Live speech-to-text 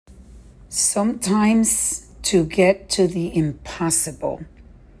Sometimes to get to the impossible,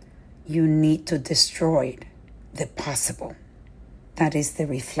 you need to destroy the possible. That is the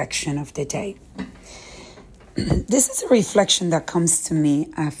reflection of the day. This is a reflection that comes to me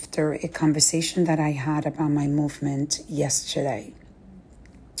after a conversation that I had about my movement yesterday.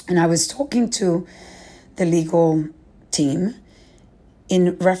 And I was talking to the legal team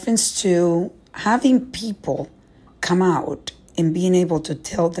in reference to having people come out and being able to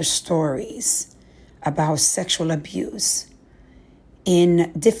tell their stories about sexual abuse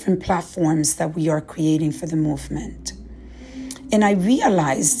in different platforms that we are creating for the movement. And I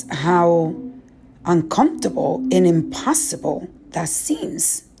realized how uncomfortable and impossible that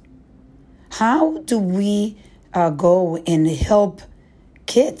seems. How do we go and help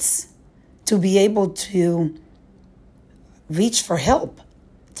kids to be able to reach for help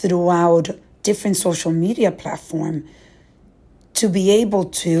throughout different social media platforms, to be able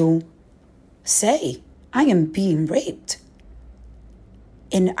to say, I am being raped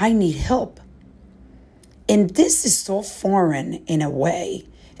and I need help? And this is so foreign in a way,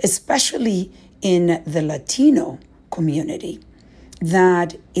 especially in the Latino community,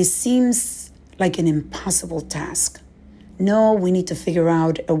 that it seems like an impossible task. No, we need to figure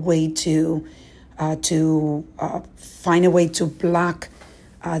out a way to find a way to block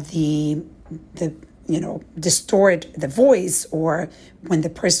distort the voice, or when the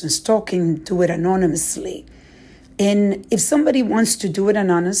person's talking, do it anonymously. And if somebody wants to do it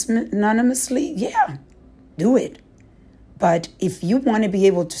anonymously, yeah, do it. But if you want to be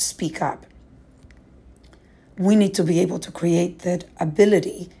able to speak up, we need to be able to create that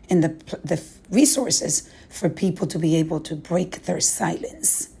ability and the resources for people to be able to break their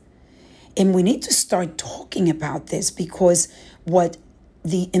silence. And we need to start talking about this, because what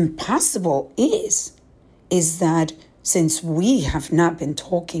the impossible is that since we have not been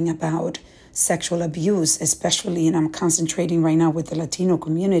talking about sexual abuse, especially, and I'm concentrating right now with the Latino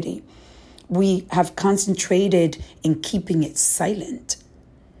community, we have concentrated in keeping it silent.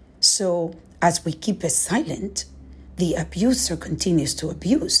 So as we keep it silent, the abuser continues to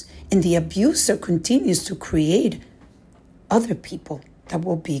abuse, and the abuser continues to create other people that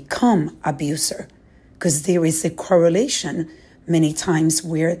will become abuser, because there is a correlation many times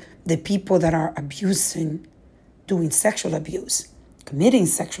where the people that are abusing, doing sexual abuse, committing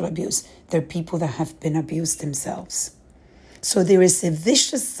sexual abuse, they're people that have been abused themselves. So there is a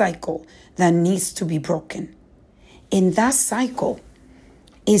vicious cycle that needs to be broken. And that cycle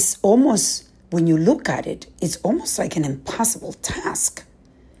is almost, when you look at it, it's almost like an impossible task,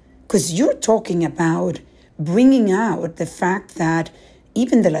 because you're talking about bringing out the fact that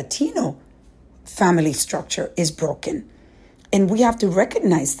even the Latino family structure is broken. And we have to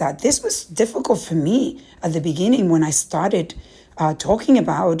recognize that. This was difficult for me at the beginning when I started talking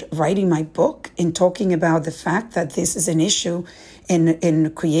about writing my book and talking about the fact that this is an issue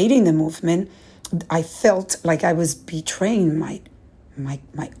in creating the movement. I felt like I was betraying my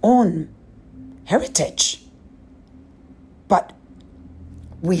own heritage. But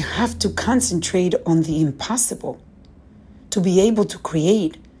we have to concentrate on the impossible to be able to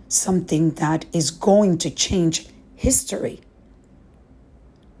create something that is going to change history.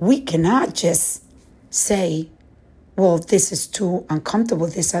 We cannot just say, well, this is too uncomfortable,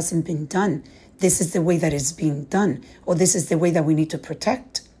 this hasn't been done, this is the way that it's being done, or this is the way that we need to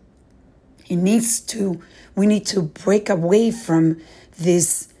protect. We need to break away from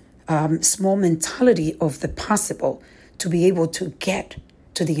this small mentality of the possible to be able to get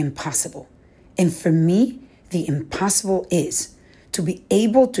to the impossible. And for me, the impossible is to be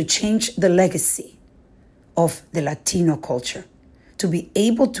able to change the legacy of the Latino culture, to be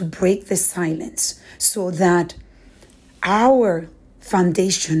able to break the silence so that our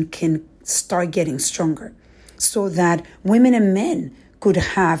foundation can start getting stronger, so that women and men could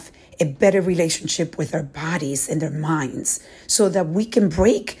have a better relationship with their bodies and their minds, so that we can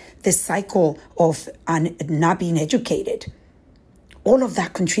break the cycle of not being educated. All of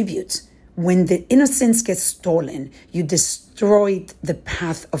that contributes. When the innocence gets stolen, you destroy the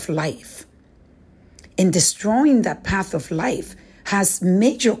path of life. And destroying that path of life has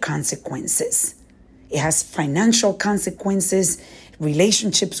major consequences. It has financial consequences,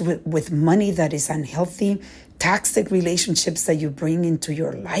 relationships with money that is unhealthy, toxic relationships that you bring into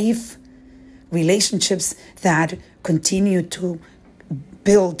your life, relationships that continue to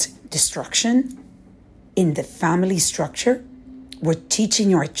build destruction in the family structure. We're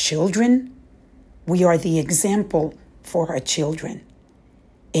teaching our children. We are the example for our children.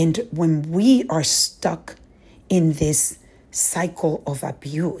 And when we are stuck in this cycle of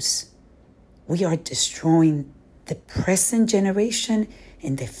abuse, we are destroying the present generation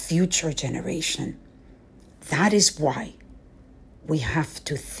in the future generation. That is why we have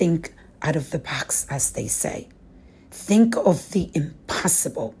to think out of the box, as they say. Think of the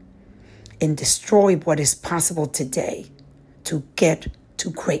impossible and destroy what is possible today to get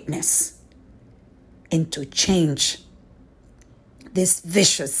to greatness and to change this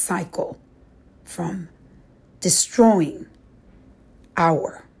vicious cycle from destroying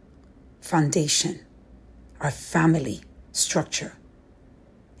our foundation, our family structure,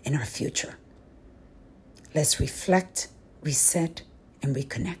 and our future. Let's reflect, reset, and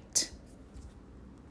reconnect.